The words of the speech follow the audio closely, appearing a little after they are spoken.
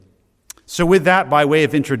So with that, by way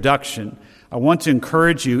of introduction, I want to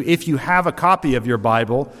encourage you, if you have a copy of your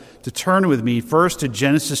Bible, to turn with me first to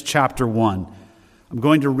Genesis chapter 1. I'm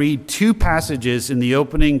going to read two passages in the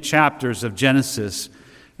opening chapters of Genesis,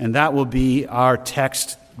 and that will be our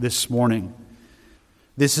text this morning.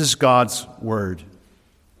 This is God's word,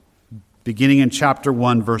 beginning in chapter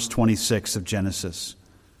 1, verse 26 of Genesis.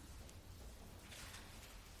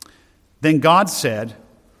 Then God said,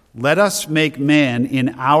 "Let us make man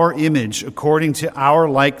in our image according to our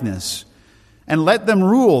likeness, and let them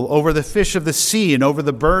rule over the fish of the sea and over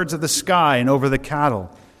the birds of the sky and over the cattle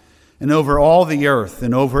and over all the earth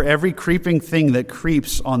and over every creeping thing that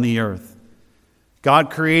creeps on the earth." God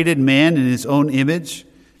created man in his own image.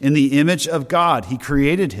 In the image of God he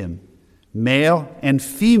created him. Male and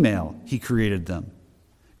female he created them.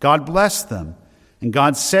 God blessed them, and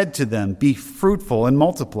God said to them, "Be fruitful and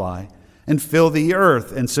multiply, and fill the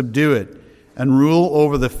earth and subdue it, and rule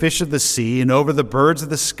over the fish of the sea and over the birds of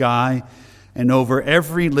the sky and over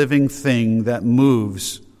every living thing that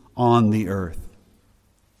moves on the earth."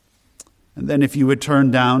 And then if you would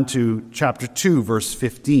turn down to chapter 2, verse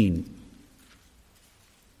 15.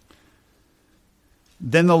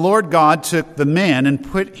 Then the Lord God took the man and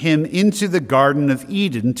put him into the Garden of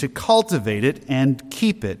Eden to cultivate it and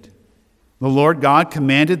keep it. The Lord God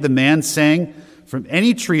commanded the man, saying, "From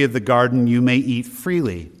any tree of the garden you may eat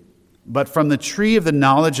freely, but from the tree of the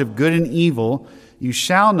knowledge of good and evil you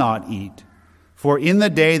shall not eat, for in the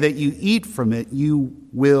day that you eat from it you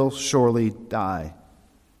will surely die."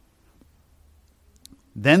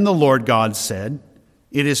 Then the Lord God said,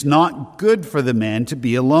 "It is not good for the man to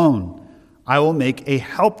be alone. I will make a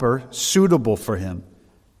helper suitable for him."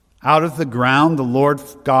 Out of the ground the Lord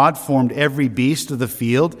God formed every beast of the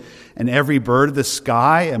field and every bird of the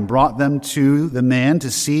sky and brought them to the man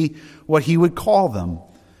to see what he would call them.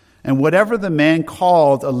 And whatever the man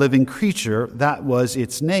called a living creature, that was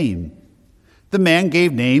its name. The man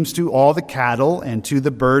gave names to all the cattle and to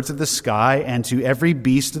the birds of the sky and to every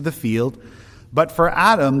beast of the field. But for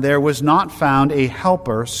Adam there was not found a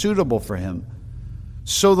helper suitable for him.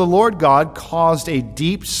 So the Lord God caused a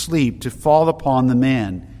deep sleep to fall upon the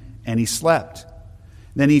man, and he slept.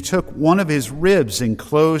 Then he took one of his ribs and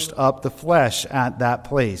closed up the flesh at that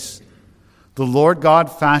place. The Lord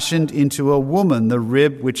God fashioned into a woman the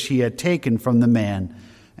rib which he had taken from the man,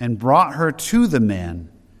 and brought her to the man.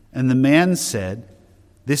 And the man said,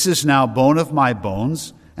 "This is now bone of my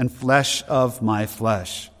bones and flesh of my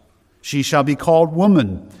flesh. She shall be called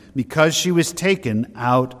woman, because she was taken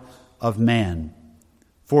out of man.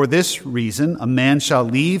 For this reason a man shall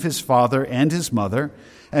leave his father and his mother,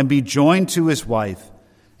 and be joined to his wife,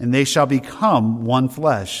 and they shall become one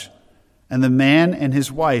flesh. And the man and his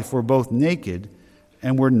wife were both naked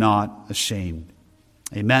and were not ashamed."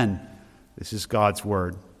 Amen. This is God's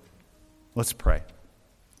word. Let's pray.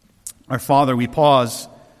 Our Father, we pause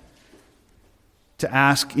to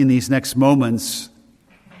ask in these next moments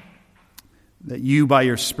that you, by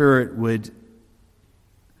your Spirit, would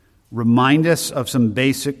remind us of some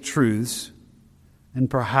basic truths and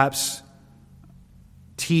perhaps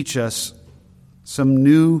teach us some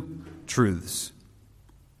new truths.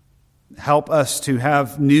 Help us to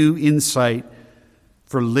have new insight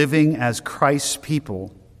for living as Christ's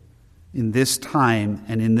people in this time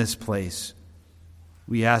and in this place.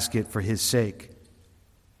 We ask it for his sake.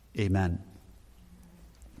 Amen.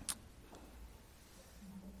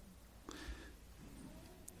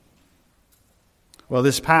 Well,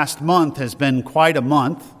 this past month has been quite a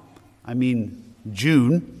month.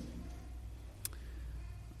 June.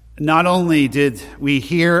 Not only did we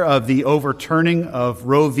hear of the overturning of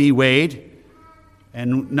Roe v. Wade,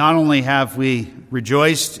 and not only have we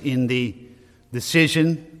rejoiced in the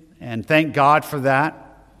decision, and thank God for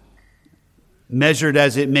that, measured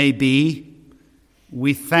as it may be,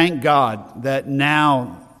 we thank God that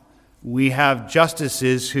now we have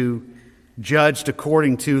justices who judged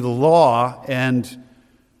according to the law and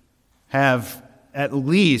have at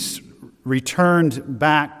least returned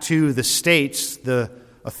back to the states the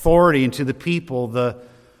authority and to the people the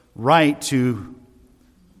right to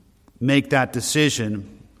make that decision.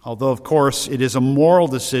 Although, of course, it is a moral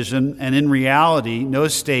decision, and in reality, no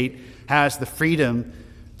state has the freedom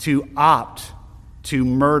to opt to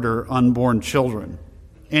murder unborn children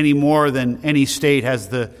any more than any state has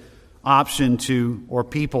the option to, or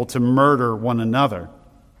people to murder one another.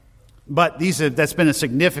 But that's been a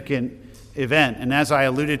significant event. And as I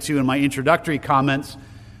alluded to in my introductory comments,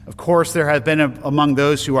 of course, there have been among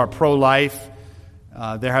those who are pro-life,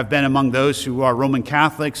 there have been among those who are Roman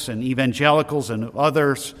Catholics and evangelicals and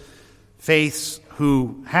others faiths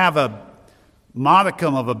who have a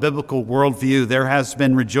modicum of a biblical worldview, there has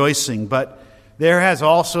been rejoicing, but there has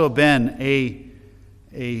also been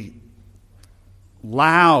a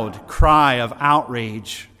loud cry of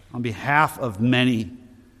outrage on behalf of many.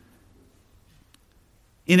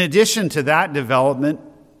 In addition to that development,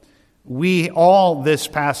 we all this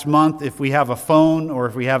past month, if we have a phone or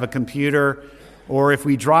if we have a computer or if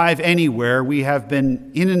we drive anywhere, we have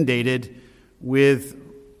been inundated with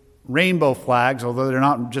rainbow flags, although they're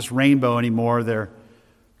not just rainbow anymore.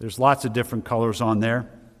 There's lots of different colors on there.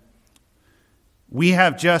 We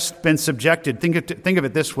have just been subjected, think of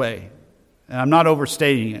it this way, and I'm not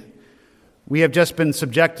overstating it. We have just been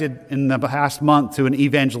subjected in the past month to an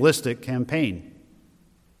evangelistic campaign.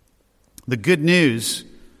 The good news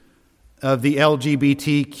of the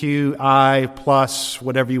LGBTQI plus,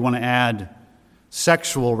 whatever you want to add,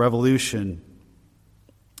 sexual revolution.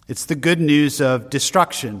 It's the good news of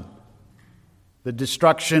destruction. The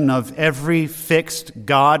destruction of every fixed,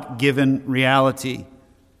 God-given reality.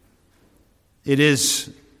 It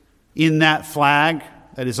is in that flag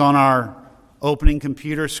that is on our opening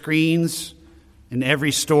computer screens, in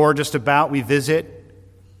every store just about we visit,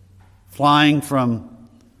 flying from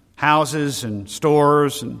houses and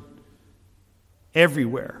stores and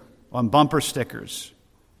everywhere on bumper stickers.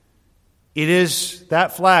 It is,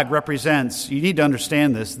 that flag represents, you need to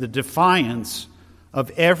understand this, the defiance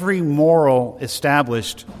of every moral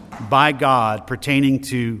established by God pertaining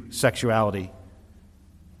to sexuality.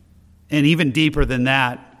 And even deeper than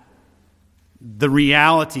that, the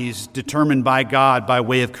realities determined by God by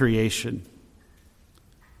way of creation.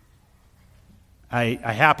 I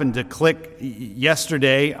happened to click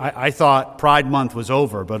yesterday. I thought Pride Month was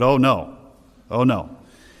over, but oh no.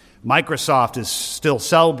 Microsoft is still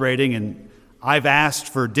celebrating, and I've asked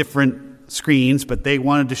for different screens, but they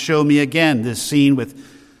wanted to show me again this scene with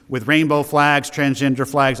rainbow flags, transgender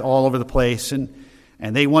flags all over the place, and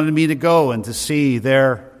they wanted me to go and to see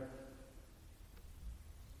their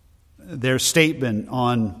statement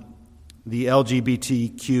on the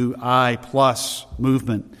LGBTQI plus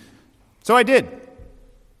movement. So I did.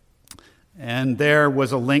 And there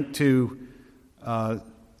was a link to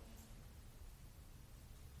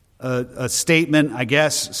a statement, I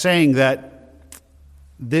guess, saying that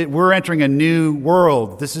we're entering a new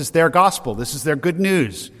world. This is their gospel. This is their good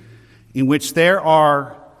news, in which there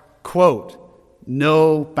are, quote,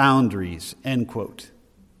 no boundaries, end quote.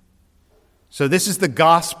 So this is the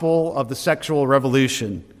gospel of the sexual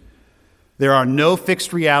revolution. There are no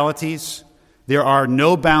fixed realities. There are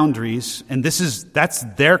no boundaries. And that's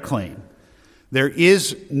their claim. There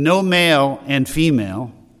is no male and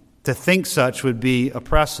female. To think such would be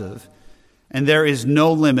oppressive. And there is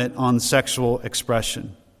no limit on sexual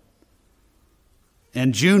expression.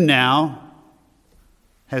 And June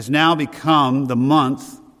has now become the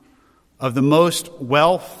month of the most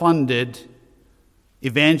well-funded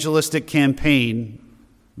evangelistic campaign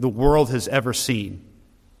the world has ever seen.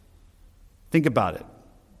 Think about it.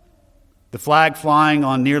 The flag flying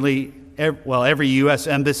on nearly every U.S.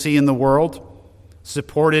 embassy in the world,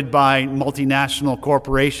 supported by multinational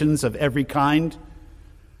corporations of every kind.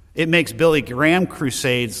 It makes Billy Graham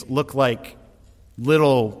crusades look like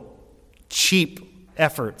little cheap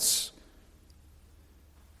efforts.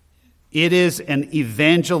 It is an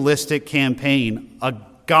evangelistic campaign, a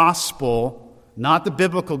gospel, not the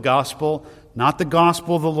biblical gospel, not the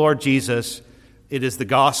gospel of the Lord Jesus. It is the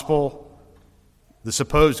gospel, the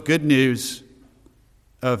supposed good news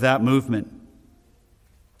of that movement.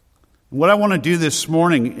 What I want to do this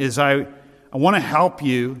morning is I want to help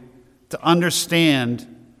you to understand,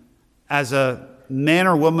 as a man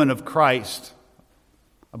or woman of Christ,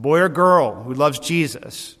 a boy or girl who loves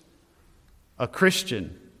Jesus, a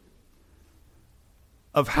Christian,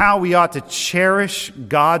 of how we ought to cherish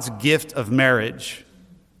God's gift of marriage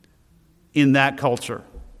in that culture.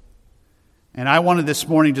 And I wanted this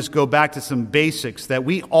morning just go back to some basics that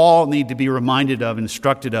we all need to be reminded of,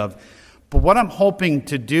 instructed of. But what I'm hoping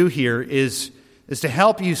to do here is to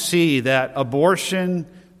help you see that abortion,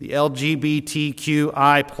 the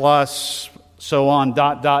LGBTQI plus, so on,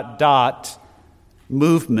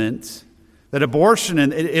 movement, that abortion,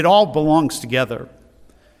 and it all belongs together.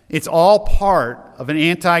 It's all part of an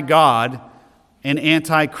anti-God and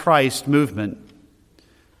anti-Christ movement.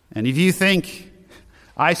 And if you think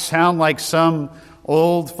I sound like some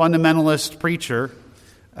old fundamentalist preacher,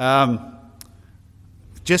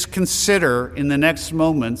 just consider in the next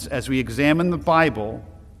moments, as we examine the Bible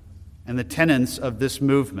and the tenets of this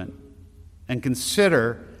movement, and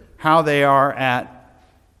consider how they are at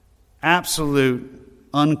absolute,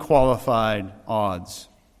 unqualified odds.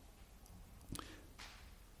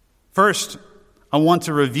 First, I want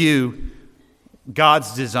to review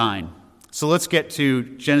God's design. So let's get to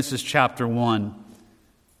Genesis chapter 1,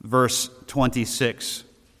 verse 26.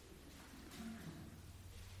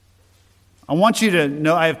 I want you to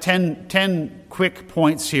know, I have 10 quick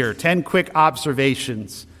points here, 10 quick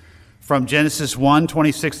observations from Genesis 1,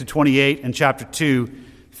 26 to 28, and chapter 2,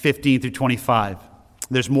 15 through 25.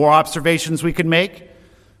 There's more observations we could make,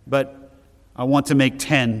 but I want to make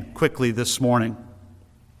 10 quickly this morning.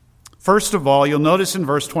 First of all, you'll notice in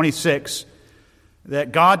verse 26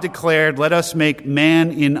 that God declared, "Let us make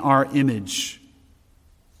man in our image,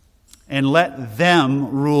 and let them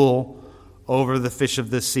rule over the fish of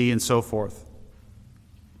the sea," and so forth.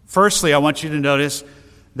 Firstly, I want you to notice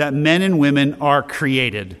that men and women are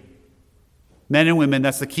created. Men and women,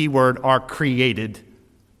 that's the key word, are created.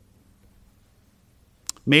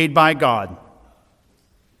 Made by God.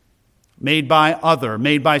 Made by other.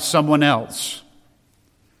 Made by someone else.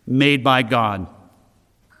 Made by God.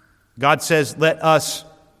 God says, "Let us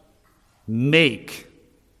make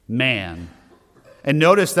man." And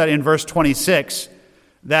notice that in verse 26,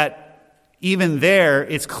 that even there,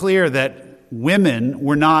 it's clear that women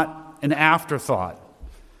were not an afterthought.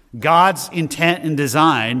 God's intent and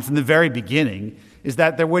design from the very beginning is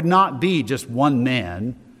that there would not be just one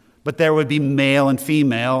man, but there would be male and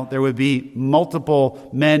female. There would be multiple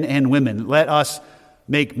men and women. Let us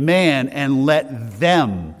make man and let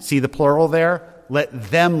them, see the plural there?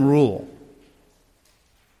 Let them rule.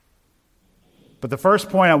 But the first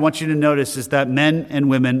point I want you to notice is that men and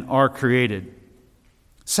women are created.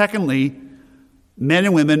 Secondly, men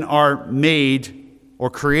and women are made or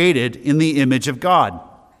created in the image of God.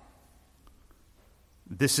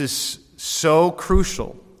 This is so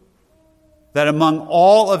crucial that among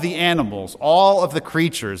all of the animals, all of the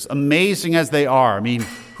creatures, amazing as they are, I mean,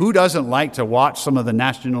 who doesn't like to watch some of the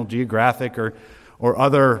National Geographic or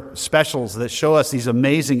other specials that show us these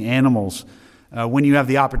amazing animals when you have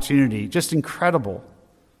the opportunity? Just incredible.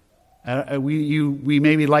 We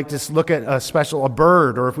maybe like to look at a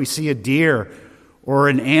bird, or if we see a deer or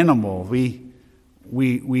an animal,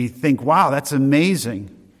 we think, wow, that's amazing.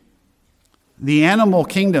 The animal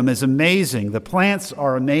kingdom is amazing. The plants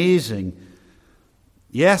are amazing.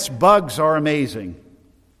 Yes, bugs are amazing.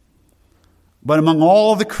 But among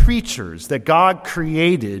all the creatures that God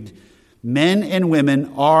created, men and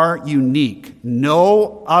women are unique.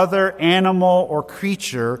 No other animal or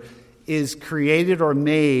creature is created or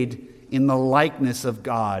made in the likeness of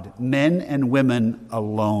God. Men and women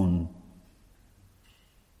alone.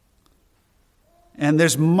 And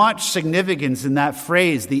there's much significance in that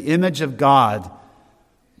phrase, the image of God.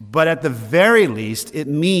 But at the very least, it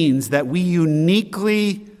means that we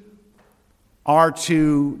uniquely are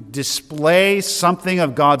to display something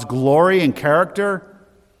of God's glory and character,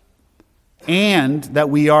 and that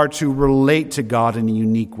we are to relate to God in a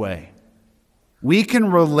unique way. We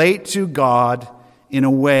can relate to God in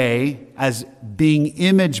a way as being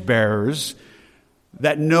image bearers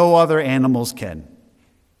that no other animals can.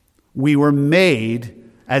 We were made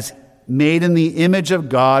in the image of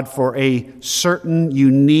God for a certain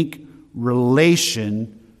unique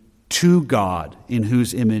relation to God, in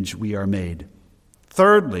whose image we are made.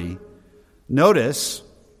 Thirdly, notice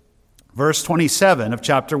verse 27 of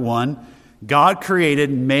chapter 1, God created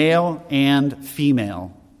male and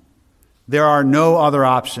female. There are no other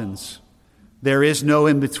options. There is no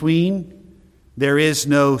in-between. There is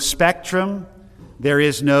no spectrum. There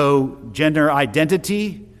is no gender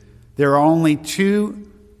identity. There are only two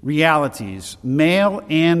realities, male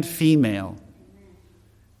and female.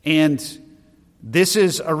 And this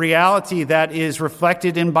is a reality that is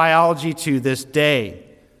reflected in biology to this day.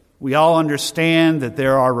 We all understand that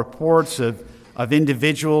there are reports of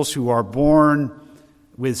individuals who are born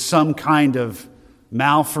with some kind of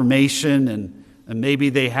malformation, and maybe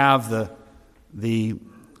they have the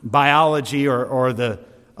biology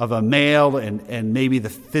of a male and maybe the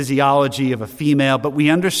physiology of a female. But we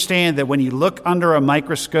understand that when you look under a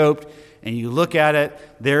microscope and you look at it,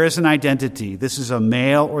 there is an identity. This is a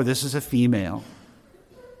male or this is a female.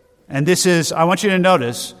 And this is, I want you to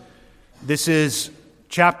notice, this is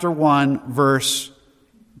chapter 1, verse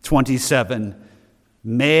 27.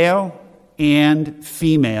 Male and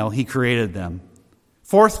female, he created them.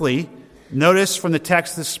 Fourthly, notice from the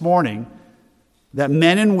text this morning that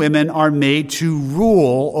men and women are made to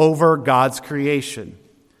rule over God's creation.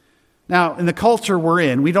 Now, in the culture we're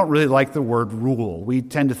in, we don't really like the word rule. We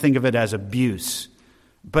tend to think of it as abuse.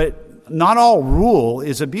 But not all rule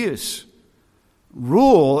is abuse.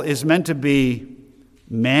 Rule is meant to be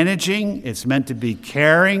managing, it's meant to be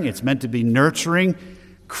caring, it's meant to be nurturing.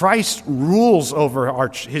 Christ rules over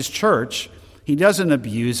his church. He doesn't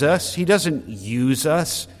abuse us. He doesn't use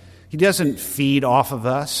us. He doesn't feed off of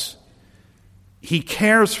us. He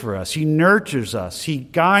cares for us. He nurtures us. He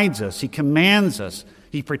guides us. He commands us.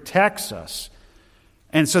 He protects us.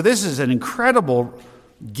 And so this is an incredible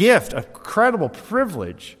gift, a incredible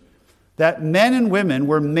privilege that men and women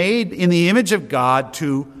were made in the image of God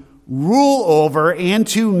to rule over and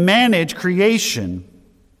to manage creation.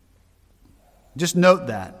 Just note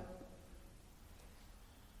that.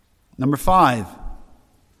 Number 5,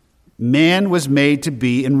 man was made to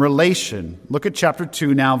be in relation. Look at chapter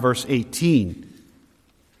 2 now, verse 18.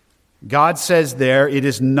 God says there, it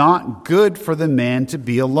is not good for the man to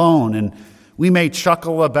be alone. And we may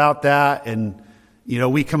chuckle about that, and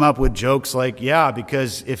we come up with jokes like, yeah,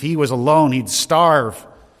 because if he was alone, he'd starve.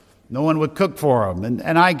 No one would cook for him.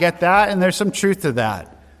 And I get that, and there's some truth to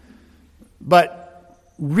that. But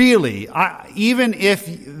really, even if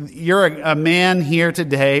you're a man here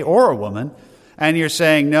today or a woman, and you're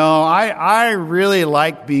saying, no, I really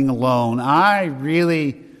like being alone. I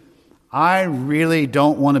really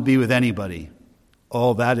don't want to be with anybody.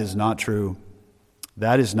 Oh, that is not true.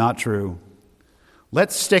 That is not true.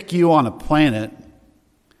 Let's stick you on a planet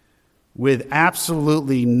with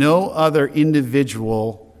absolutely no other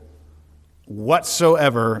individual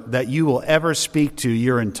whatsoever that you will ever speak to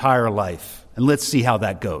your entire life. And let's see how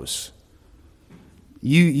that goes.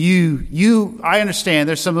 I understand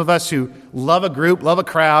there's some of us who love a group, love a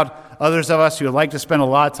crowd, others of us who like to spend a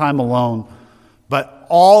lot of time alone. But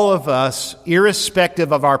all of us,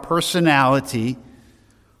 irrespective of our personality,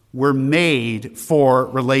 were made for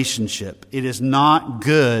relationship. It is not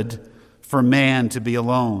good for man to be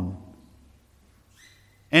alone.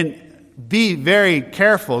 And be very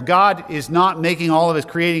careful. God is not creating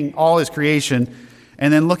all his creation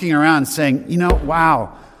and then looking around and saying,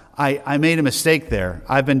 wow, I made a mistake there.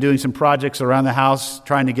 I've been doing some projects around the house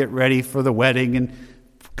trying to get ready for the wedding and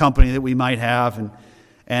company that we might have.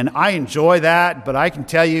 And I enjoy that, but I can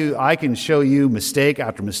tell you, I can show you mistake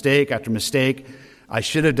after mistake after mistake. I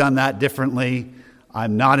should have done that differently.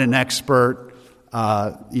 I'm not an expert.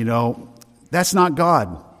 That's not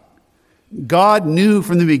God. God knew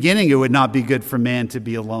from the beginning it would not be good for man to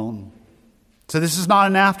be alone. So this is not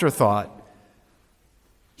an afterthought.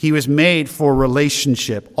 He was made for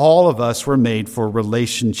relationship. All of us were made for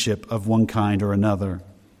relationship of one kind or another.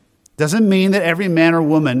 Doesn't mean that every man or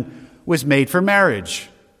woman was made for marriage.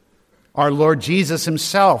 Our Lord Jesus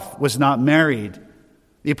himself was not married.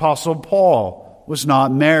 The Apostle Paul was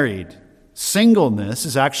not married. Singleness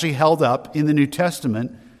is actually held up in the New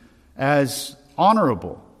Testament as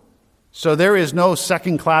honorable. So there is no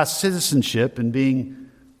second-class citizenship in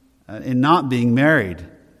not being married.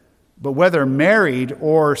 But whether married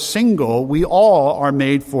or single, we all are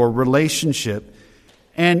made for relationship.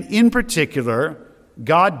 And in particular,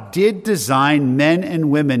 God did design men and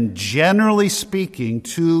women, generally speaking,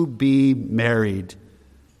 to be married.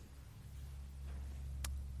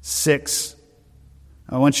 6.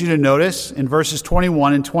 I want you to notice in verses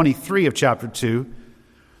 21 and 23 of chapter 2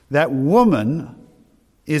 that woman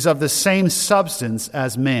is of the same substance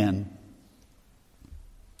as man.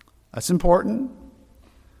 That's important.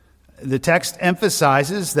 The text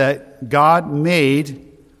emphasizes that God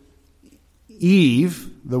made Eve,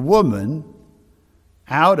 the woman,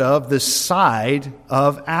 out of the side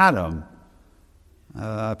of Adam.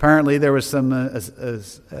 Apparently there was some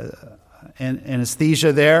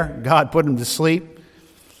anesthesia there. God put him to sleep.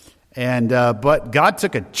 But God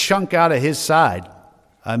took a chunk out of his side.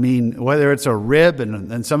 I mean, whether it's a rib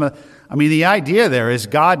and some of... the idea there is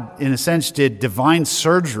God, in a sense, did divine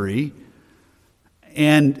surgery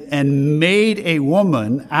and made a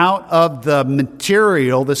woman out of the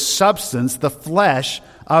material, the substance, the flesh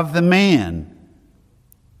of the man.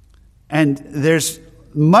 And there's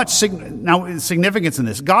much significance in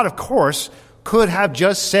this. God, of course, could have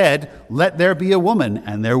just said, let there be a woman,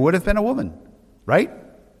 and there would have been a woman, right?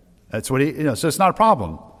 That's what so it's not a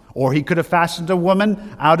problem. Or he could have fashioned a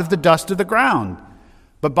woman out of the dust of the ground.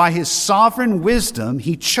 But by his sovereign wisdom,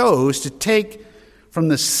 he chose to take from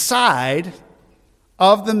the side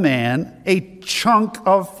of the man a chunk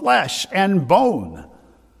of flesh and bone,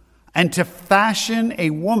 and to fashion a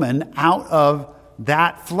woman out of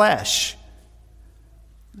that flesh.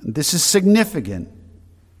 This is significant.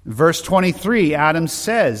 Verse 23, Adam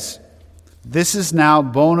says, "This is now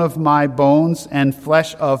bone of my bones and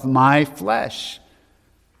flesh of my flesh."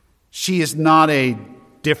 She is not a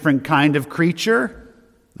different kind of creature,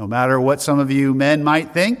 no matter what some of you men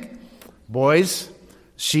might think. Boys,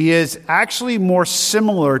 she is actually more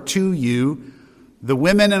similar to you. The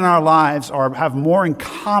women in our lives have more in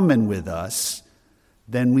common with us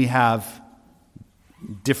than we have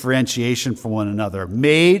differentiation from one another.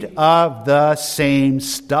 Made of the same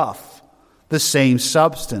stuff, the same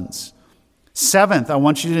substance. Seventh, I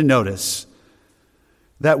want you to notice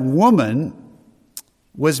that woman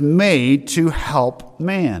was made to help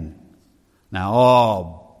man. Now,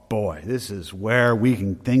 oh boy, this is where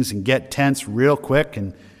things can get tense real quick,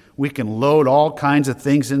 and we can load all kinds of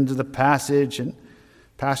things into the passage, and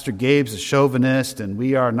Pastor Gabe's a chauvinist, and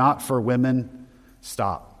we are not for women.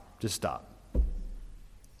 Stop. Just stop.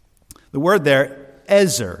 The word there,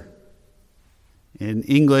 ezer, in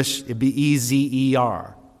English, it'd be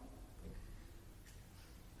E-Z-E-R,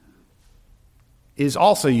 is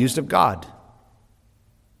also used of God.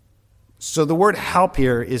 So the word help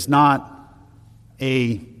here is not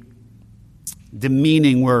a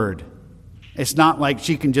demeaning word. It's not like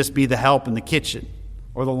she can just be the help in the kitchen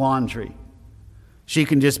or the laundry. She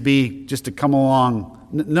can just to come along.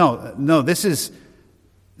 No, this is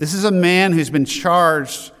a man who's been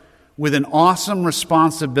charged with an awesome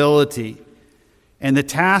responsibility. And the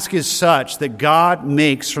task is such that God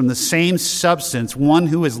makes from the same substance one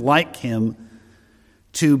who is like him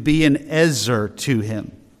to be an ezer to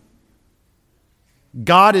him.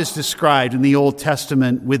 God is described in the Old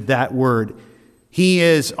Testament with that word. He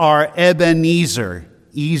is our Ebenezer,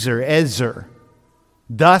 Ezer.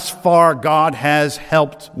 Thus far God has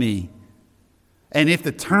helped me. And if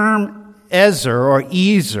the term ezer or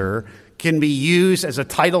ezer can be used as a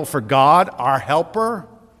title for God, our helper,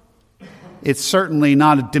 it's certainly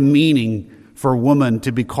not a demeaning for a woman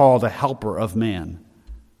to be called a helper of man.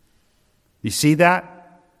 You see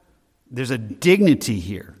that? There's a dignity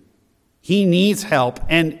here. He needs help,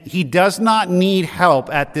 and he does not need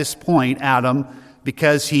help at this point, Adam,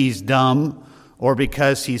 because he's dumb or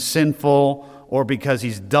because he's sinful or because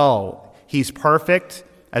he's dull. He's perfect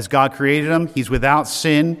as God created him. He's without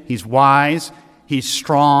sin. He's wise. He's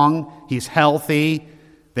strong. He's healthy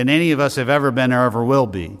than any of us have ever been or ever will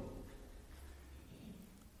be.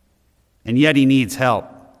 And yet he needs help.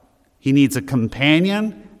 He needs a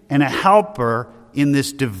companion and a helper in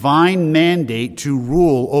this divine mandate to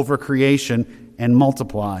rule over creation and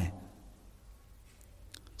multiply.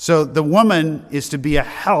 So the woman is to be a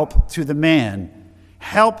help to the man,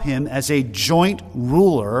 help him as a joint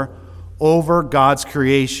ruler over God's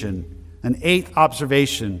creation. An eighth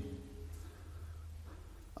observation: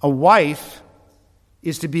 a wife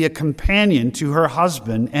is to be a companion to her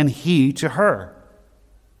husband and he to her.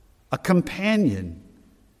 A companion.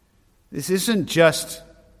 This isn't just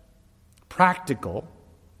practical.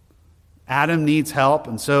 Adam needs help,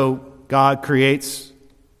 and so God creates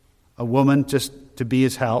a woman just to be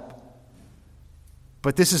his help.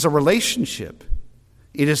 But this is a relationship.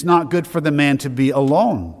 It is not good for the man to be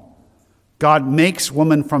alone. God makes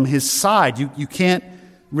woman from his side. You can't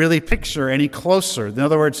really picture any closer. In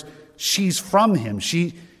other words, she's from him.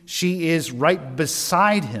 She is right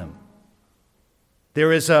beside him.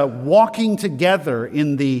 There is a walking together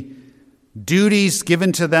in the duties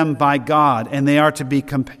given to them by God, and they are to be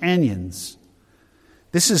companions.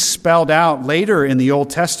 This is spelled out later in the Old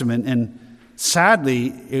Testament, and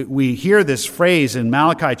sadly, we hear this phrase in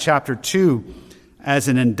Malachi chapter 2 as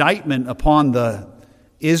an indictment upon the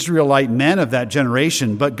Israelite men of that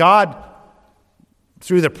generation. But God,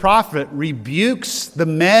 through the prophet, rebukes the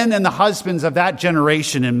men and the husbands of that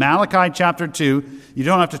generation in Malachi chapter 2. You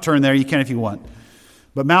don't have to turn there, you can if you want.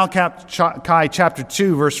 But Malachi chapter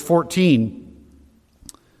 2, verse 14,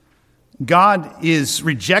 God is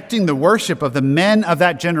rejecting the worship of the men of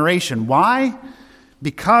that generation. Why?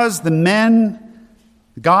 Because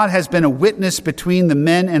God has been a witness between the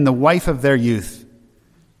men and the wife of their youth.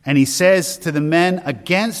 And he says to the men,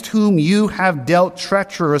 against whom you have dealt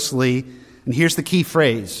treacherously, and here's the key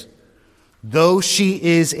phrase, though she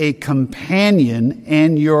is a companion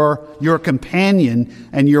and your companion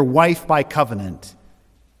and your wife by covenant.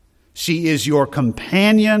 She is your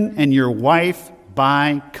companion and your wife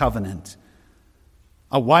by covenant.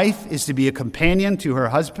 A wife is to be a companion to her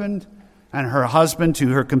husband, and her husband to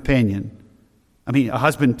her companion. A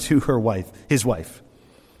husband to her wife, his wife.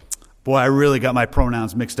 Boy, I really got my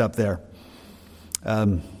pronouns mixed up there.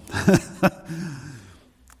 And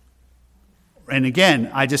again,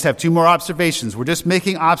 I just have two more observations. We're just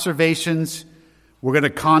making observations. We're going to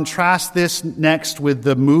contrast this next with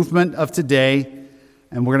the movement of today.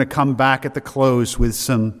 And we're going to come back at the close with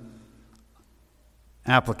some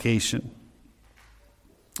application.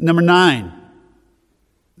 Number 9,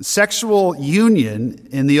 sexual union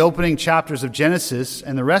in the opening chapters of Genesis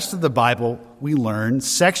and the rest of the Bible, we learn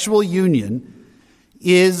sexual union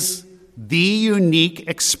is the unique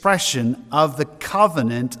expression of the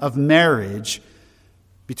covenant of marriage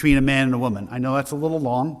between a man and a woman. I know that's a little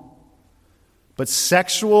long, But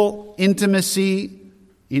sexual intimacy,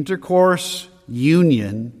 intercourse,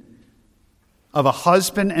 union of a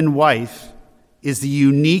husband and wife is the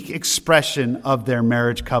unique expression of their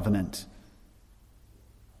marriage covenant.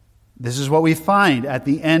 This is what we find at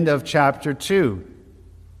the end of chapter 2.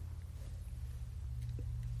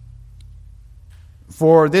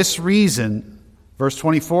 For this reason, verse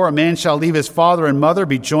 24, a man shall leave his father and mother,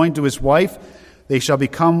 be joined to his wife. They shall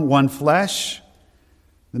become one flesh.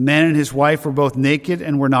 The man and his wife were both naked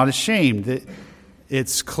and were not ashamed.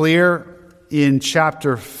 It's clear in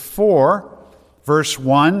chapter 4, verse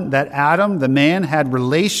 1, that Adam, the man, had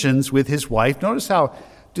relations with his wife. Notice how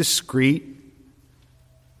discreet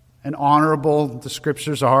and honorable the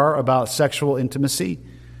scriptures are about sexual intimacy.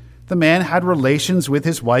 The man had relations with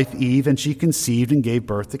his wife Eve, and she conceived and gave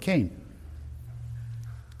birth to Cain.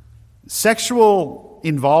 Sexual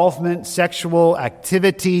involvement, sexual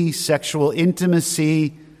activity, sexual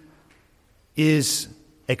intimacy is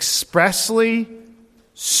expressly,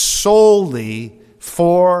 solely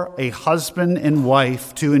for a husband and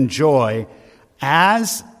wife to enjoy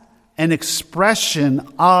as an expression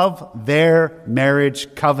of their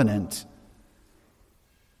marriage covenant.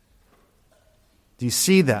 Do you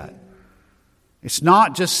see that? It's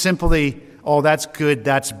not just simply, oh, that's good,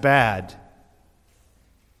 that's bad.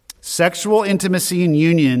 Sexual intimacy and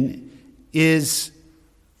union is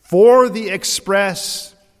for the express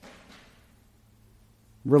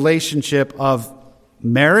relationship of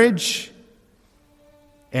marriage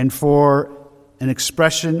and for an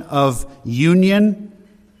expression of union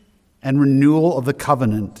and renewal of the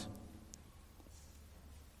covenant.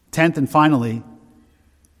 10th and finally,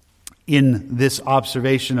 in this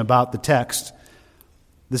observation about the text,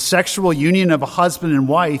 the sexual union of a husband and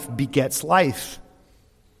wife begets life.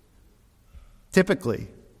 Typically.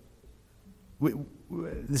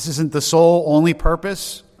 This isn't the sole only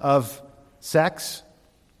purpose of sex.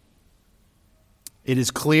 It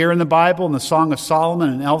is clear in the Bible, in the Song of Solomon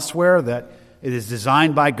and elsewhere, that it is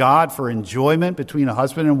designed by God for enjoyment between a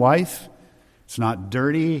husband and wife. It's not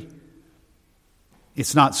dirty.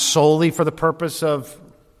 It's not solely for the purpose of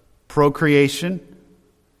procreation.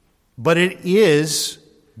 But it is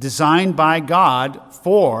designed by God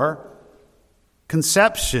for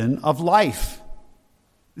conception of life.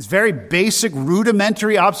 It's very basic,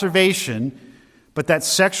 rudimentary observation, but that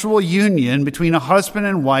sexual union between a husband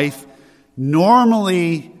and wife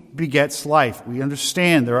normally begets life. We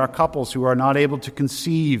understand there are couples who are not able to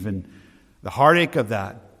conceive and the heartache of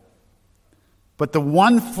that. But the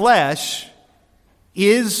one flesh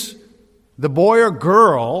is the boy or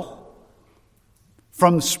girl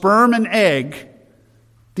from sperm and egg.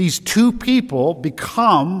 These two people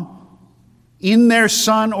become, in their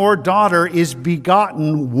son or daughter is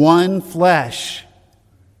begotten one flesh.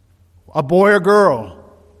 A boy or girl.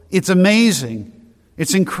 It's amazing.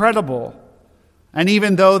 It's incredible. And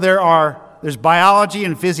even though there's biology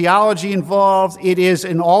and physiology involved, it is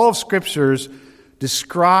in all of Scriptures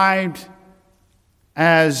described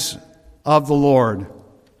as of the Lord.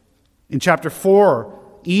 In chapter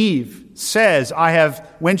 4, Eve says,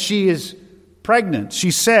 when she is pregnant,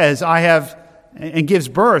 she says, and gives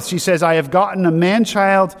birth, she says, I have gotten a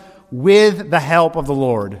man-child with the help of the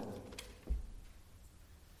Lord.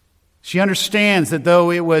 She understands that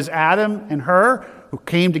though it was Adam and her who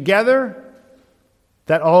came together,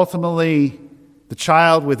 that ultimately the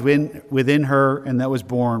child within her and that was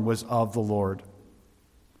born was of the Lord.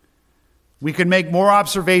 We could make more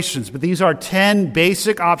observations, but these are 10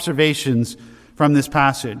 basic observations from this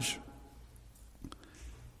passage.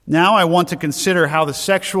 Now I want to consider how the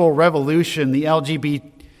sexual revolution, the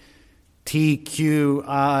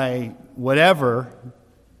LGBTQI, whatever,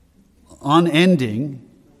 unending,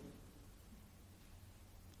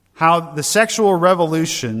 how the sexual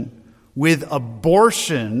revolution with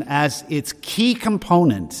abortion as its key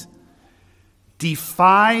component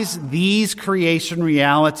defies these creation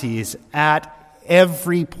realities at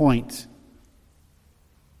every point.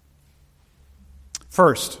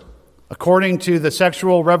 First, according to the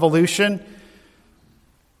sexual revolution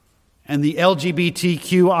and the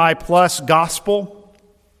LGBTQI plus gospel,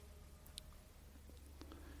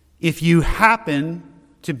 if you happen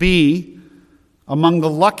to be among the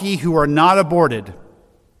lucky who are not aborted,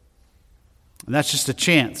 and that's just a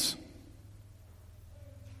chance.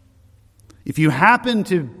 If you happen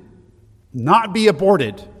to not be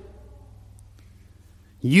aborted,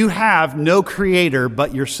 you have no creator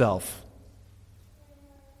but yourself.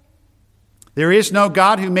 There is no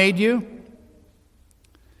God who made you.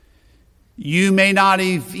 You may not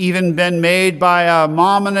have even been made by a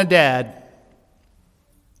mom and a dad.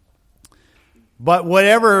 But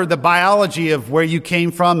whatever the biology of where you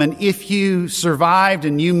came from, and if you survived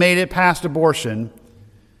and you made it past abortion,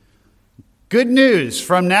 good news,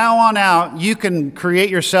 from now on out, you can create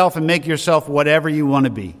yourself and make yourself whatever you want to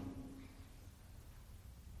be.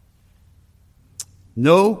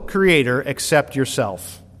 No creator except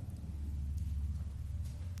yourself.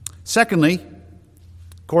 Secondly,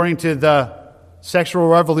 according to the sexual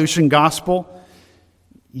revolution gospel,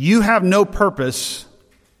 you have no purpose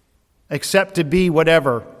except to be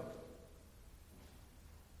whatever.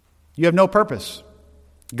 You have no purpose.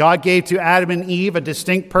 God gave to Adam and Eve a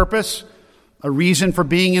distinct purpose, a reason for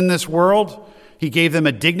being in this world. He gave them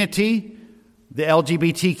a dignity. The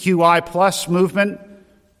LGBTQI plus movement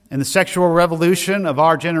and the sexual revolution of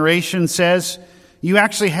our generation says you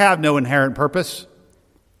actually have no inherent purpose.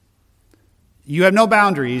 You have no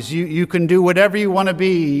boundaries. You can do whatever you want to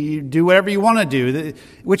be. You do whatever you want to do,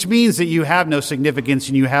 which means that you have no significance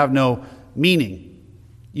and you have no meaning.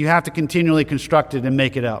 You have to continually construct it and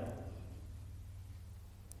make it up.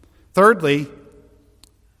 Thirdly,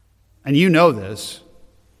 and you know this,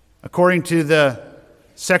 according to the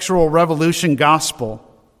sexual revolution gospel,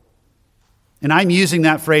 and I'm using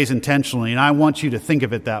that phrase intentionally, and I want you to think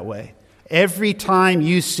of it that way. Every time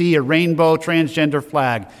you see a rainbow transgender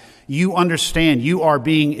flag, you understand you are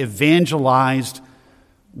being evangelized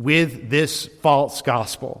with this false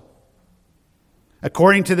gospel.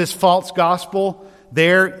 According to this false gospel,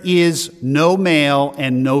 there is no male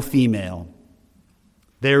and no female.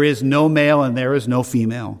 There is no male and there is no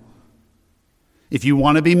female. If you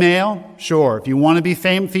want to be male, sure. If you want to be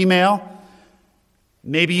female,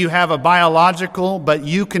 maybe you have a biological, but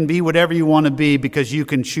you can be whatever you want to be because you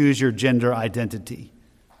can choose your gender identity.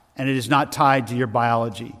 And it is not tied to your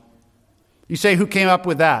biology. You say, who came up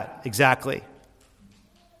with that? Exactly.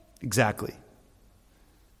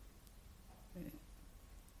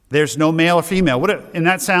 There's no male or female. And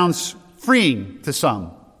that sounds freeing to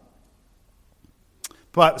some.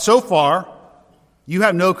 But so far, you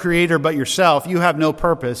have no creator but yourself. You have no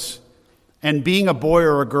purpose. And being a boy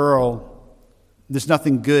or a girl, there's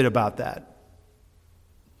nothing good about that.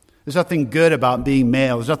 There's nothing good about being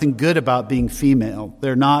male. There's nothing good about being female.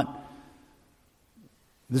 There's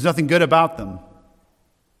nothing good about them.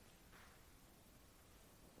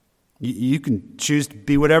 You can choose to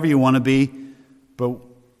be whatever you want to be,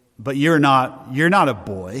 but you're not a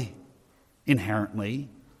boy inherently.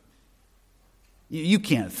 You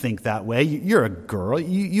can't think that way. You're a girl.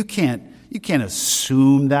 You can't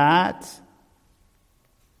assume that.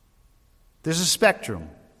 There's a spectrum,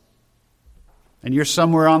 and you're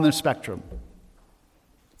somewhere on the spectrum.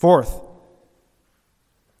 Fourth,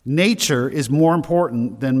 nature is more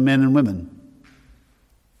important than men and women.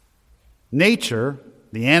 Nature,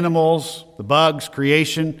 the animals, the bugs,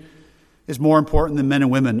 creation, is more important than men and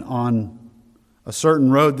women. On a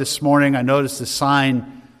certain road this morning, I noticed a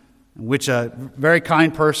sign in which a very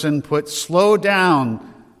kind person put, "Slow down,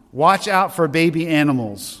 watch out for baby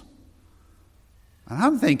animals." And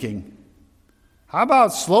I'm thinking, how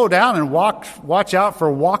about slow down and watch out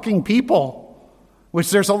for walking people? Which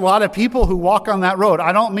there's a lot of people who walk on that road.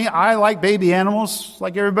 I like baby animals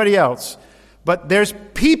like everybody else. But there's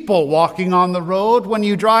people walking on the road when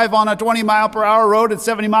you drive on a 20 mile per hour road at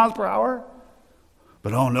 70 miles per hour.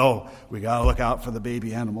 But oh no, we got to look out for the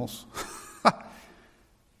baby animals.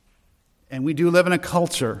 And we do live in a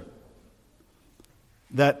culture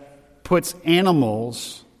that puts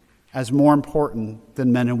animals as more important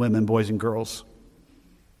than men and women, boys and girls.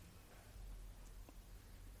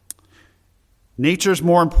 Nature is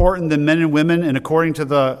more important than men and women, and according to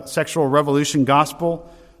the sexual revolution gospel,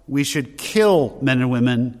 we should kill men and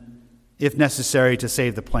women if necessary to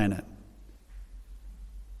save the planet.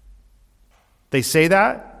 They say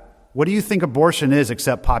that? What do you think abortion is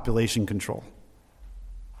except population control?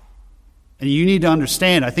 And you need to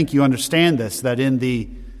understand, I think you understand this, that in the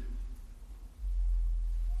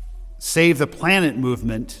Save the Planet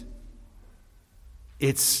movement,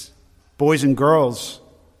 it's boys and girls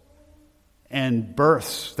and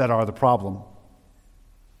births that are the problem.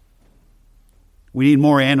 We need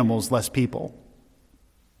more animals, less people.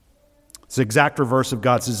 It's the exact reverse of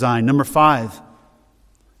God's design. Number 5,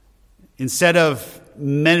 instead of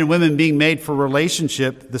men and women being made for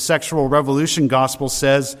relationship, the sexual revolution gospel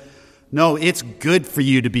says, no, it's good for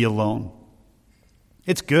you to be alone.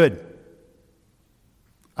 It's good.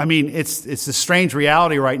 I mean, it's a strange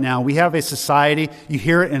reality right now. We have a society, you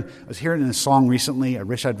hear it, and I was hearing it in a song recently. I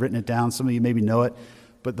wish I'd written it down. Some of you maybe know it.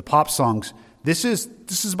 But the pop songs, this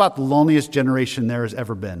is about the loneliest generation there has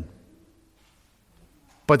ever been.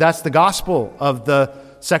 But that's the gospel of the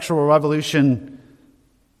sexual revolution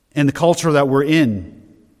and the culture that we're in.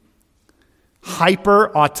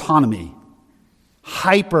 Hyper-autonomy.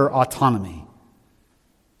 Hyper-autonomy.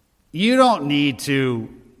 You don't need to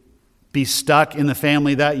be stuck in the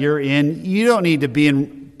family that you're in. You don't need to be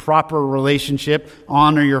in proper relationship,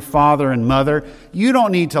 honor your father and mother. You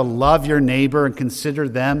don't need to love your neighbor and consider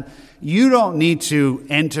them. You don't need to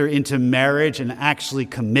enter into marriage and actually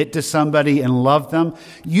commit to somebody and love them.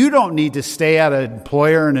 You don't need to stay at an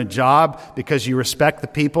employer and a job because you respect the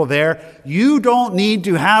people there. You don't need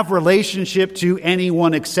to have relationship to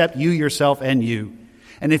anyone except you, yourself, and you.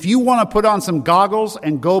 And if you want to put on some goggles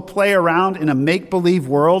and go play around in a make-believe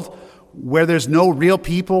world where there's no real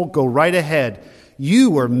people, go right ahead. You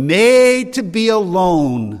were made to be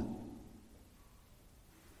alone.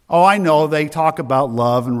 Oh, I know they talk about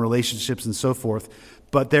love and relationships and so forth,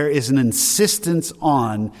 but there is an insistence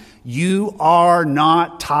on you are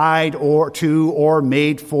not tied to or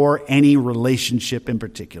made for any relationship in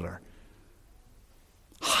particular.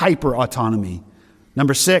 Hyper-autonomy.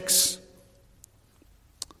 Number 6,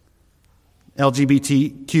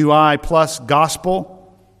 LGBTQI plus gospel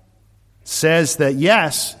says that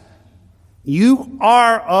yes, you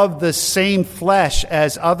are of the same flesh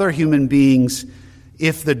as other human beings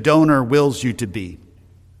if the donor wills you to be.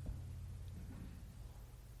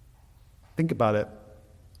 Think about it.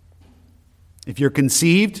 If you're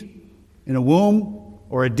conceived in a womb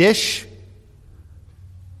or a dish,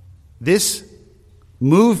 this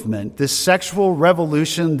movement, this sexual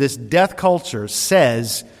revolution, this death culture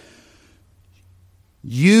says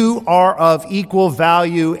you are of equal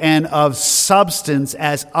value and of substance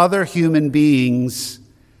as other human beings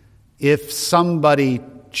if somebody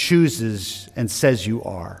chooses and says you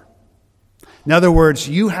are. In other words,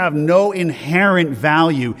 you have no inherent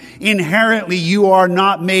value. Inherently, you are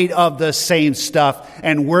not made of the same stuff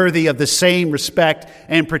and worthy of the same respect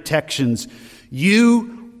and protections.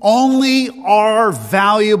 You only are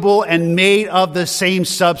valuable and made of the same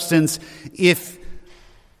substance if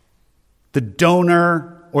the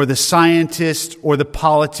donor or the scientist or the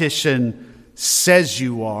politician says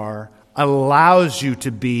you are, allows you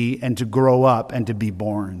to be and to grow up and to be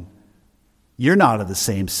born. You're not of the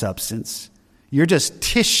same substance. You're just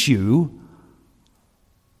tissue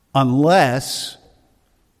unless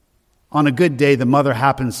on a good day the mother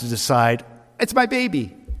happens to decide, it's my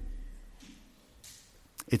baby.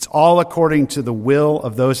 It's all according to the will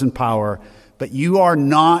of those in power, but you are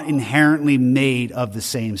not inherently made of the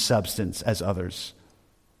same substance as others.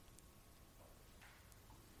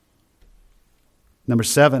 Number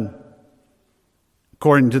 7,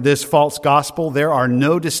 according to this false gospel, there are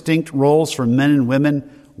no distinct roles for men and women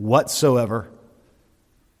whatsoever.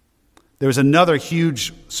 There was another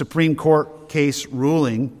huge Supreme Court case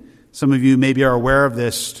ruling. Some of you maybe are aware of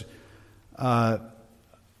this.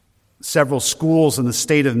 Several schools in the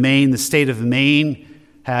state of Maine. The state of Maine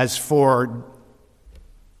has for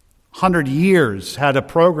 100 years had a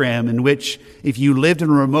program in which if you lived in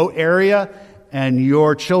a remote area and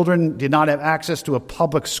your children did not have access to a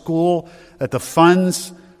public school, that the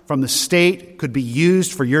funds from the state could be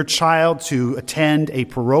used for your child to attend a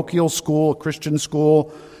parochial school, a Christian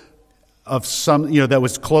school of some, that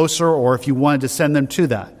was closer, or if you wanted to send them to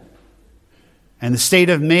that. And the state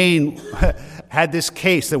of Maine had this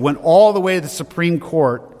case that went all the way to the Supreme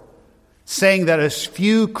Court, saying that as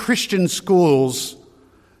few Christian schools,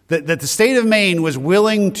 that the state of Maine was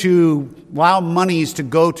willing to allow monies to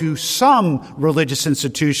go to some religious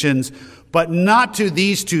institutions, but not to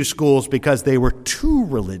these two schools because they were too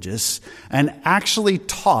religious, and actually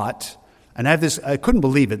taught, and I couldn't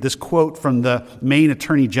believe it, this quote from the Maine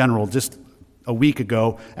Attorney General just a week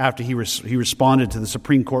ago after he responded to the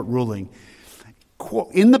Supreme Court ruling.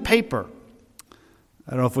 In the paper,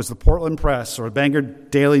 I don't know if it was the Portland Press or Bangor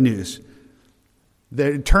Daily News,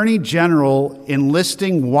 the Attorney General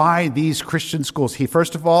enlisting why these Christian schools.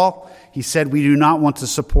 First of all, he said we do not want to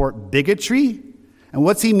support bigotry. And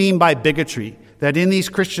what's he mean by bigotry? That in these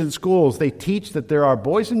Christian schools, they teach that there are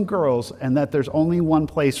boys and girls and that there's only one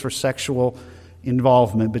place for sexual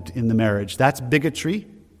involvement in the marriage. That's bigotry.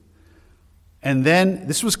 And then,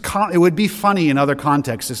 it would be funny in other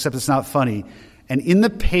contexts, except it's not funny. And in the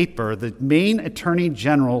paper, the Maine Attorney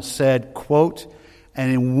General said, quote,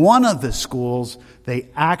 and in one of the schools, they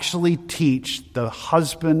actually teach the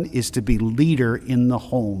husband is to be leader in the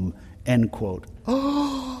home, end quote.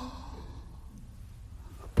 Oh,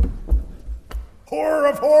 horror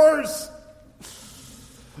of horrors.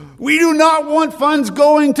 We do not want funds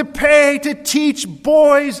going to pay to teach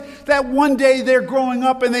boys that one day they're growing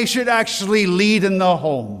up and they should actually lead in the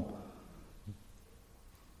home.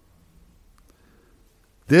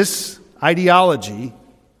 This ideology,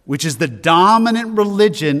 which is the dominant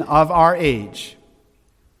religion of our age,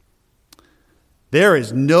 There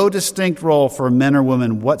is no distinct role for men or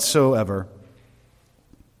women whatsoever.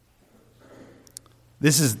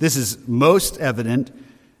 This is most evident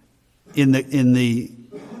in the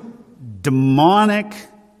demonic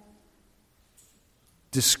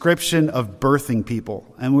description of birthing people.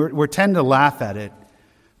 And we tend to laugh at it.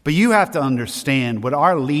 But you have to understand what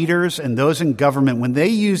our leaders and those in government, when they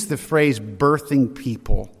use the phrase birthing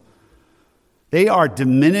people, they are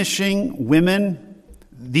diminishing women.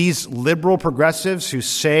 These liberal progressives who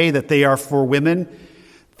say that they are for women,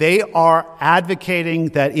 they are advocating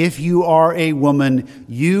that if you are a woman,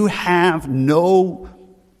 you have no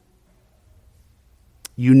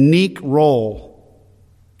unique role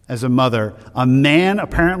as a mother. A man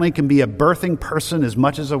apparently can be a birthing person as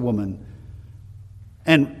much as a woman.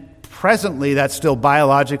 And presently, that's still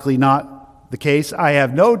biologically not the case. I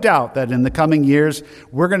have no doubt that in the coming years,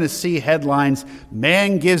 we're going to see headlines,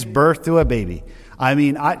 man gives birth to a baby. I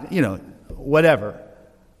mean, whatever.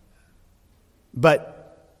 But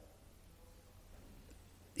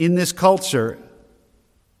in this culture,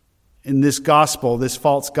 in this gospel, this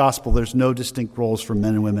false gospel, there's no distinct roles for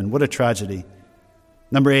men and women. What a tragedy.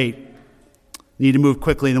 Number 8, need to move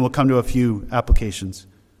quickly and then we'll come to a few applications.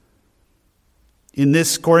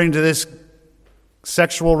 According to this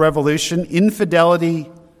sexual revolution, infidelity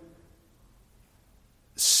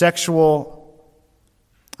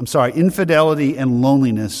and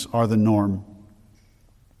loneliness are the norm.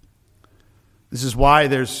 This is why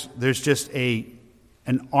there's just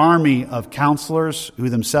an army of counselors who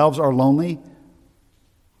themselves are lonely.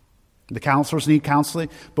 The counselors need counseling.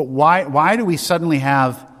 But why do we suddenly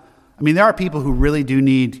have... there are people who really do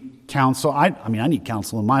need counsel. I need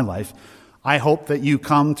counsel in my life. I hope that you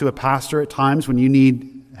come to a pastor at times when you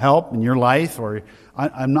need help in your life,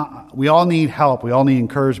 we all need help. We all need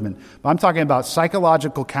encouragement. But I'm talking about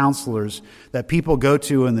psychological counselors that people go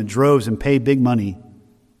to in the droves and pay big money.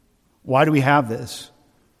 Why do we have this?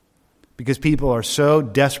 Because people are so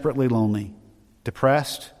desperately lonely,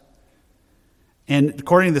 depressed. And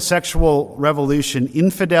according to the sexual revolution,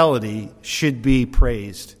 infidelity should be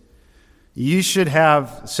praised. You should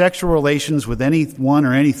have sexual relations with anyone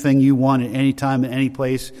or anything you want at any time, at any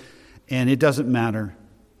place, and it doesn't matter.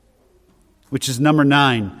 Which is number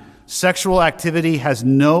 9. Sexual activity has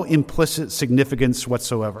no implicit significance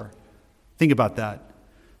whatsoever. Think about that.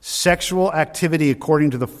 Sexual activity,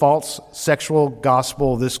 according to the false sexual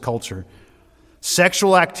gospel of this culture,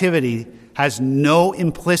 sexual activity has no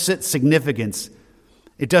implicit significance.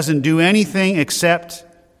 It doesn't do anything except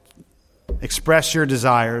express your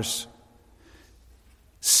desires.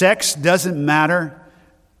 Sex doesn't matter,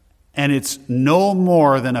 and it's no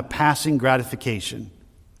more than a passing gratification.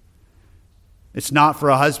 It's not for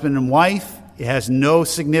a husband and wife. It has no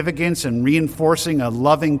significance in reinforcing a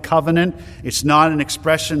loving covenant. It's not an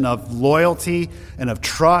expression of loyalty and of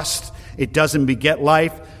trust. It doesn't beget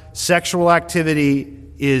life. Sexual activity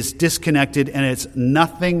is disconnected, and it's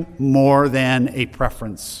nothing more than a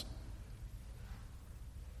preference.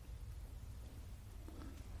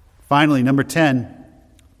 Finally, number 10.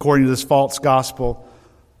 According to this false gospel,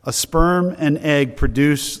 a sperm and egg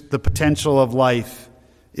produce the potential of life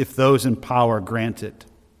if those in power grant it.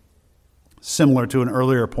 Similar to an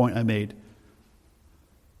earlier point I made.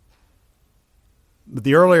 But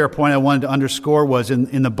the earlier point I wanted to underscore was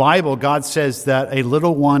in the Bible, God says that a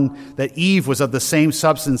little one, that Eve was of the same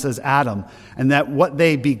substance as Adam, and that what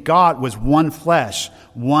they begot was one flesh,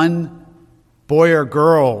 one boy or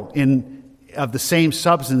girl of the same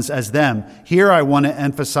substance as them. Here I want to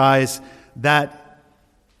emphasize that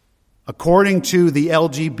according to the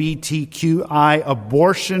LGBTQI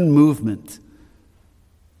abortion movement,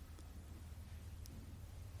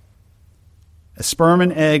 a sperm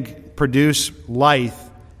and egg produce life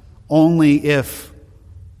only if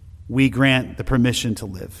we grant the permission to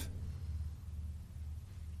live.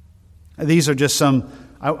 These are just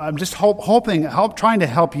I'm just trying to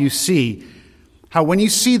help you see how when you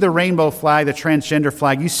see the rainbow flag, the transgender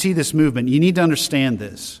flag, you see this movement. You need to understand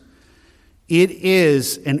this. It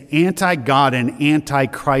is an anti-God and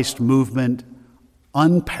anti-Christ movement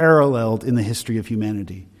unparalleled in the history of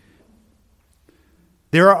humanity.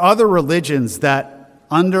 There are other religions that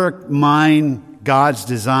undermine God's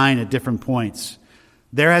design at different points.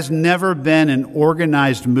 There has never been an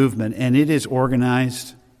organized movement, and it is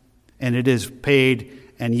organized, and it is paid,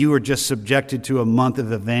 and you are just subjected to a month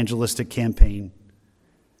of evangelistic campaign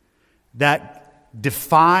that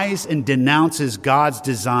defies and denounces God's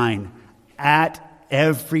design at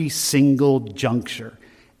every single juncture.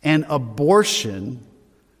 And abortion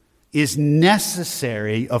is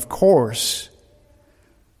necessary, of course,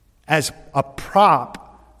 as a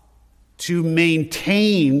prop to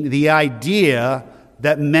maintain the idea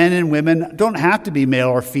that men and women don't have to be male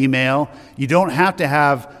or female. You don't have to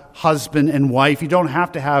have husband and wife. You don't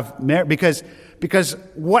have to have marriage. Because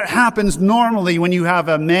what happens normally when you have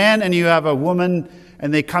a man and you have a woman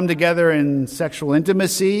and they come together in sexual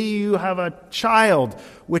intimacy, you have a child,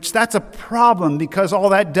 which that's a problem because all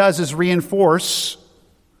that does is reinforce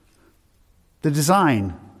the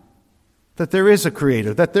design, that there is a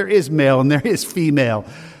creator, that there is male and there is female.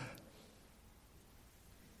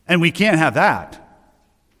 And we can't have that.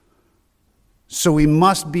 So we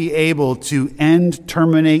must be able to end,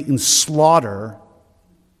 terminate, and slaughter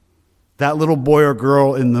that little boy or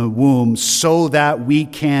girl in the womb so that we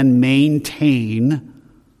can maintain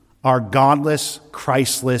our godless,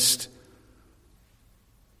 Christless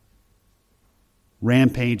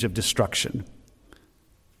rampage of destruction.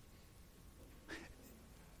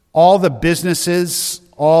 All the businesses,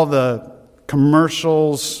 all the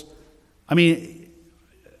commercials, you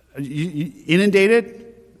inundated.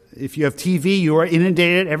 If you have TV, you are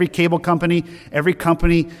inundated. Every cable company, every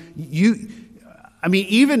company.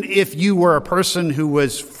 Even if you were a person who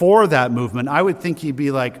was for that movement, I would think you'd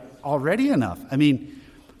be like, already enough.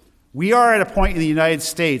 We are at a point in the United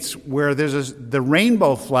States where the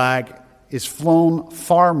rainbow flag is flown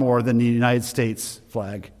far more than the United States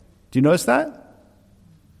flag. Do you notice that?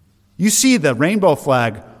 You see the rainbow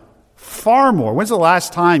flag far more. When's the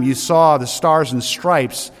last time you saw the stars and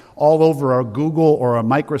stripes all over a Google or a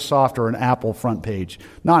Microsoft or an Apple front page?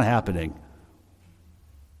 Not happening.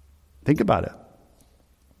 Think about it.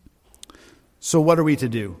 So what are we to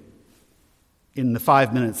do in the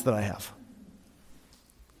 5 minutes that I have?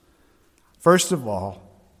 First of all,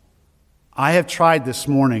 I have tried this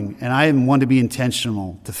morning, and I want to be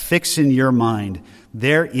intentional, to fix in your mind,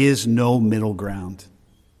 there is no middle ground.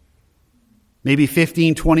 Maybe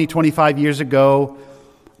 15, 20, 25 years ago,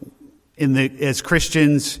 as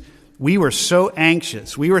Christians, we were so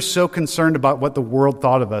anxious. We were so concerned about what the world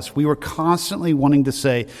thought of us. We were constantly wanting to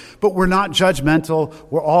say, but we're not judgmental.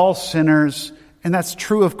 We're all sinners. And that's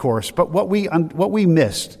true, of course. But what we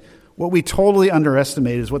missed, what we totally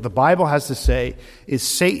underestimated is what the Bible has to say is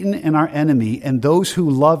Satan and our enemy and those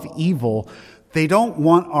who love evil, they don't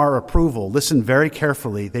want our approval. Listen very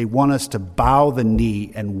carefully. They want us to bow the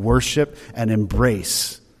knee and worship and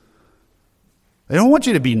embrace. They don't want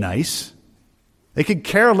you to be nice. They could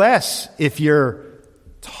care less if you're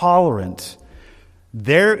tolerant.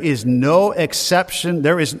 There is no exception.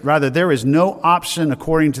 There is no option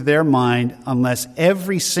according to their mind unless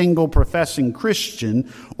every single professing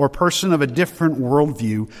Christian or person of a different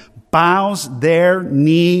worldview bows their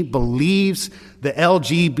knee, believes the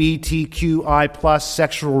LGBTQI plus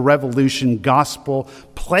sexual revolution gospel,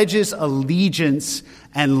 pledges allegiance,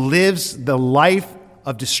 and lives the life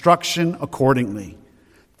of destruction accordingly.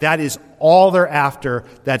 That is all they're after.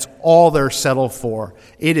 That's all they're settled for.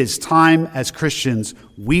 It is time as Christians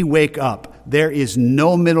we wake up. There is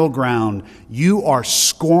no middle ground. You are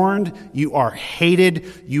scorned. You are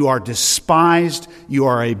hated. You are despised. You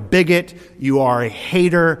are a bigot. You are a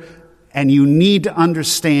hater. And you need to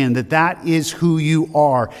understand that that is who you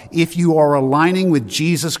are if you are aligning with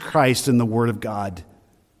Jesus Christ and the Word of God.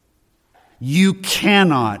 You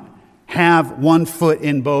cannot have one foot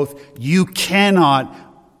in both. You cannot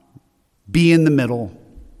be in the middle.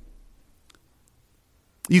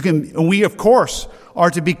 We, of course, are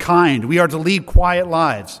to be kind. We are to lead quiet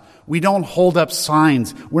lives. We don't hold up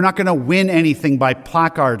signs. We're not going to win anything by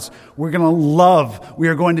placards. We're going to love. We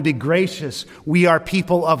are going to be gracious. We are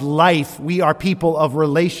people of life. We are people of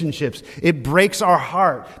relationships. It breaks our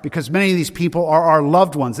heart because many of these people are our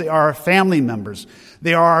loved ones. They are our family members.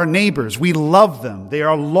 They are our neighbors. We love them. They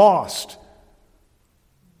are lost.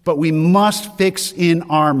 But we must fix in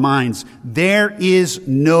our minds, there is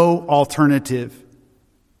no alternative.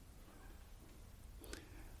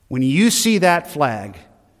 When you see that flag,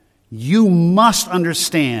 you must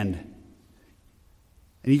understand,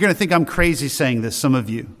 and you're going to think I'm crazy saying this, some of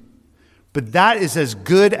you, but that is as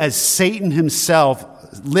good as Satan himself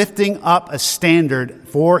lifting up a standard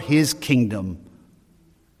for his kingdom.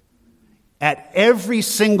 At every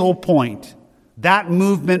single point, that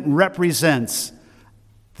movement represents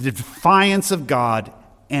the defiance of God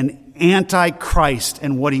and anti-Christ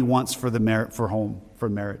and what he wants for for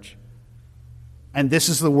marriage. And this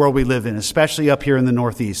is the world we live in, especially up here in the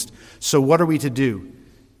Northeast. So what are we to do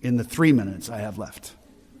in the 3 minutes I have left?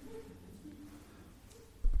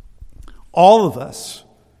 All of us,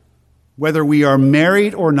 whether we are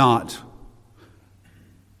married or not,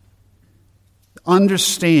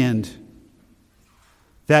 understand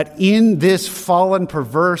that in this fallen,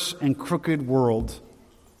 perverse, and crooked world,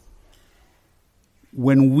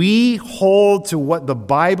 when we hold to what the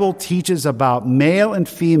Bible teaches about male and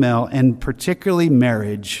female, and particularly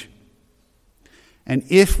marriage, and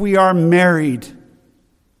if we are married,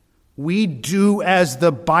 we do as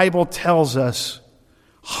the Bible tells us.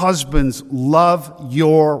 Husbands, love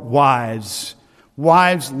your wives.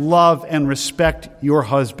 Wives, love and respect your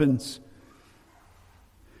husbands.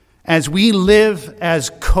 As we live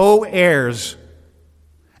as co-heirs,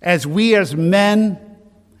 as we as men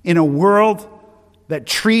in a world that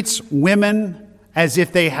treats women as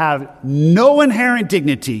if they have no inherent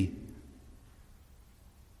dignity,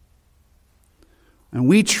 and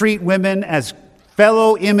we treat women as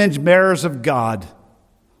fellow image bearers of God,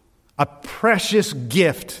 a precious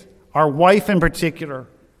gift, our wife in particular,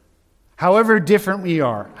 however different we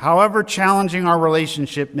are, however challenging our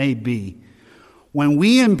relationship may be, when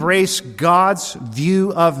we embrace God's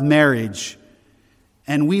view of marriage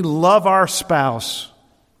and we love our spouse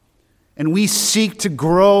and we seek to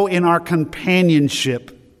grow in our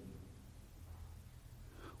companionship,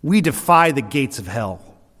 we defy the gates of hell.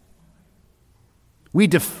 We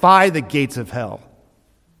defy the gates of hell.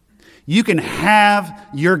 You can have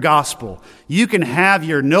your gospel. You can have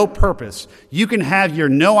your no purpose. You can have your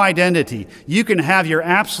no identity. You can have your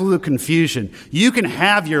absolute confusion. You can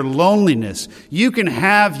have your loneliness. You can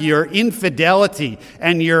have your infidelity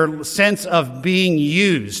and your sense of being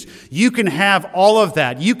used. You can have all of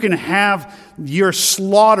that. You can have your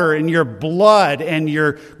slaughter and your blood and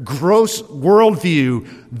your gross worldview.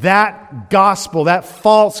 That gospel, that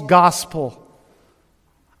false gospel.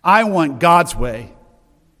 I want God's way,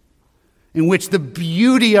 in which the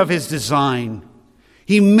beauty of his design,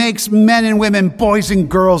 he makes men and women, boys and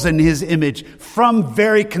girls in his image, from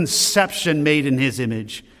very conception made in his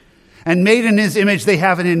image. And made in his image, they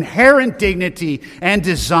have an inherent dignity and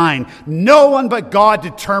design. No one but God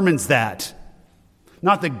determines that.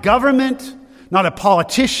 Not the government, not a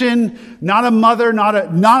politician, not a mother, not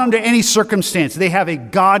under any circumstance. They have a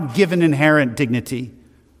God-given inherent dignity.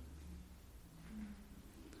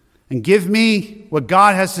 And give me what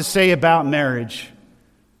God has to say about marriage.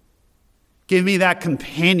 Give me that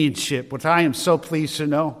companionship, which I am so pleased to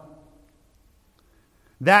know.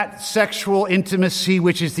 That sexual intimacy,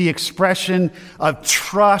 which is the expression of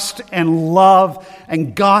trust and love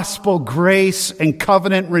and gospel grace and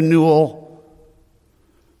covenant renewal.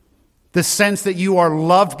 The sense that you are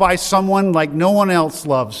loved by someone like no one else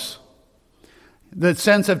loves. The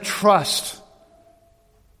sense of trust.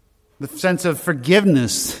 The sense of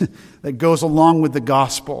forgiveness that goes along with the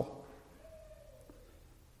gospel.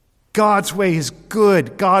 God's way is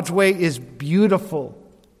good. God's way is beautiful.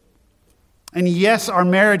 And yes, our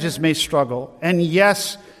marriages may struggle. And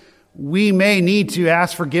yes, we may need to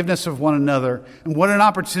ask forgiveness of one another. And what an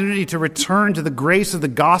opportunity to return to the grace of the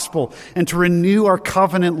gospel and to renew our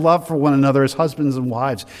covenant love for one another as husbands and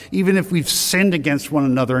wives, even if we've sinned against one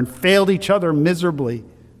another and failed each other miserably.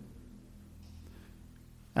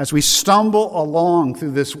 As we stumble along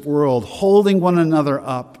through this world, holding one another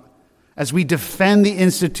up, as we defend the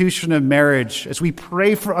institution of marriage, as we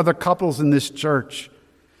pray for other couples in this church,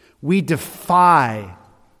 we defy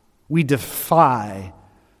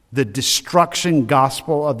the destruction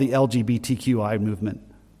gospel of the LGBTQI movement.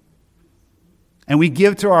 And we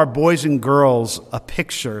give to our boys and girls a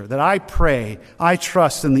picture that I pray, I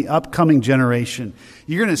trust in the upcoming generation.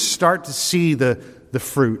 You're going to start to see the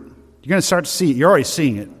fruit. You're going to start to see it. You're already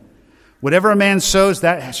seeing it. Whatever a man sows,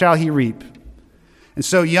 that shall he reap. And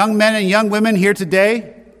so young men and young women here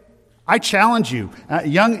today, I challenge you.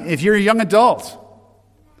 If you're a young adult,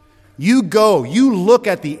 you look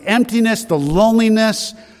at the emptiness, the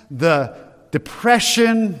loneliness, the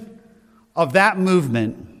depression of that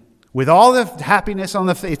movement with all the happiness on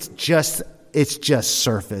the face. It's just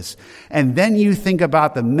surface. And then you think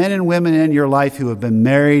about the men and women in your life who have been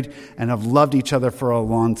married and have loved each other for a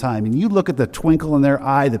long time. And you look at the twinkle in their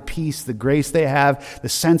eye, the peace, the grace they have, the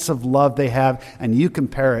sense of love they have, and you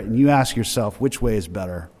compare it and you ask yourself, which way is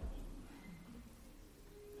better?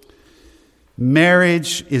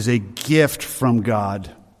 Marriage is a gift from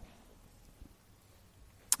God.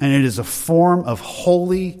 And it is a form of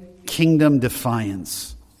holy kingdom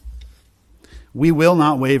defiance. We will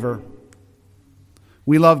not waver.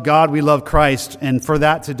 We love God, we love Christ, and for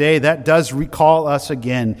that today, that does recall us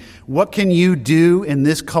again. What can you do in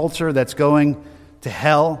this culture that's going to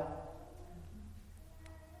hell?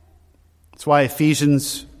 That's why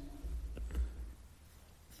Ephesians,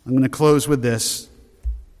 I'm going to close with this,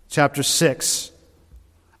 chapter 6,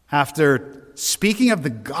 after speaking of the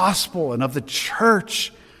gospel and of the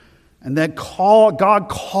church, And that God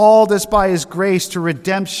called us by his grace to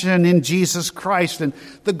redemption in Jesus Christ and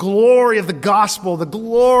the glory of the gospel, the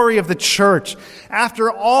glory of the church.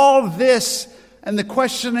 After all this, and the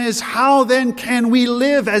question is, how then can we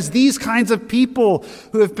live as these kinds of people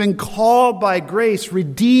who have been called by grace,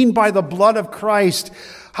 redeemed by the blood of Christ?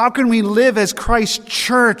 How can we live as Christ's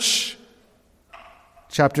church?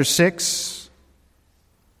 Chapter 6.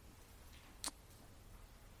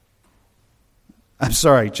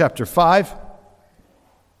 Chapter 5.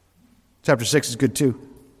 Chapter 6 is good too.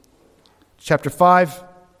 Chapter 5,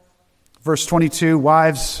 verse 22,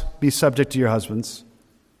 wives, be subject to your husbands.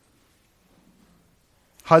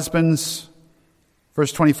 Husbands,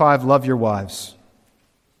 verse 25, love your wives.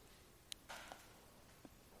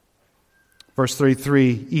 Verse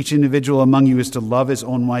 33, each individual among you is to love his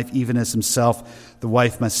own wife even as himself. The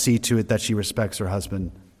wife must see to it that she respects her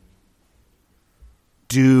husband.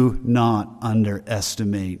 Do not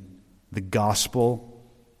underestimate the gospel,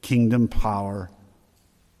 kingdom power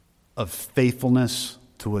of faithfulness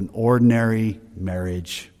to an ordinary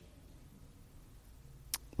marriage.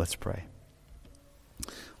 Let's pray.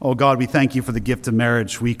 Oh God, we thank you for the gift of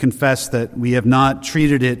marriage. We confess that we have not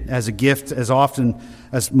treated it as a gift as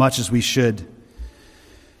much as we should.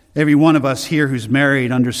 Every one of us here who's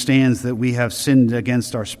married understands that we have sinned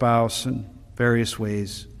against our spouse in various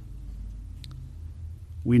ways.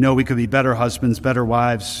 We know we could be better husbands, better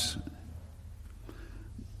wives.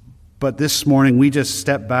 But this morning we just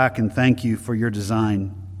step back and thank you for your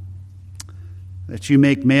design. That you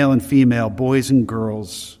make male and female, boys and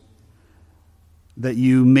girls. That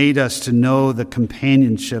you made us to know the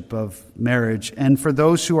companionship of marriage. And for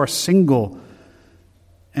those who are single,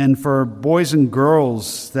 and for boys and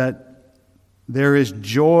girls, that there is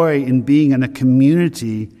joy in being in a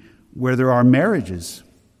community where there are marriages.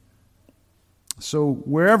 So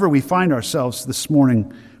wherever we find ourselves this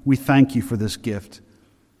morning, we thank you for this gift.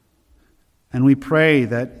 And we pray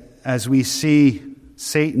that as we see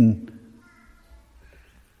Satan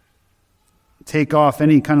take off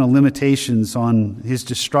any kind of limitations on his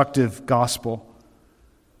destructive gospel,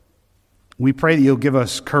 we pray that you'll give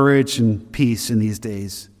us courage and peace in these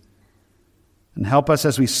days. And help us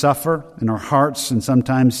as we suffer in our hearts and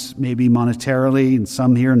sometimes maybe monetarily and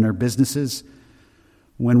some here in their businesses,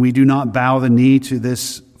 when we do not bow the knee to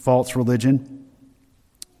this false religion.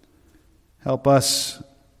 Help us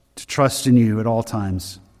to trust in you at all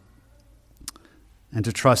times and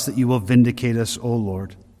to trust that you will vindicate us, O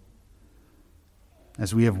Lord,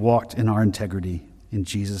 as we have walked in our integrity. In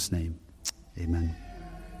Jesus' name, amen.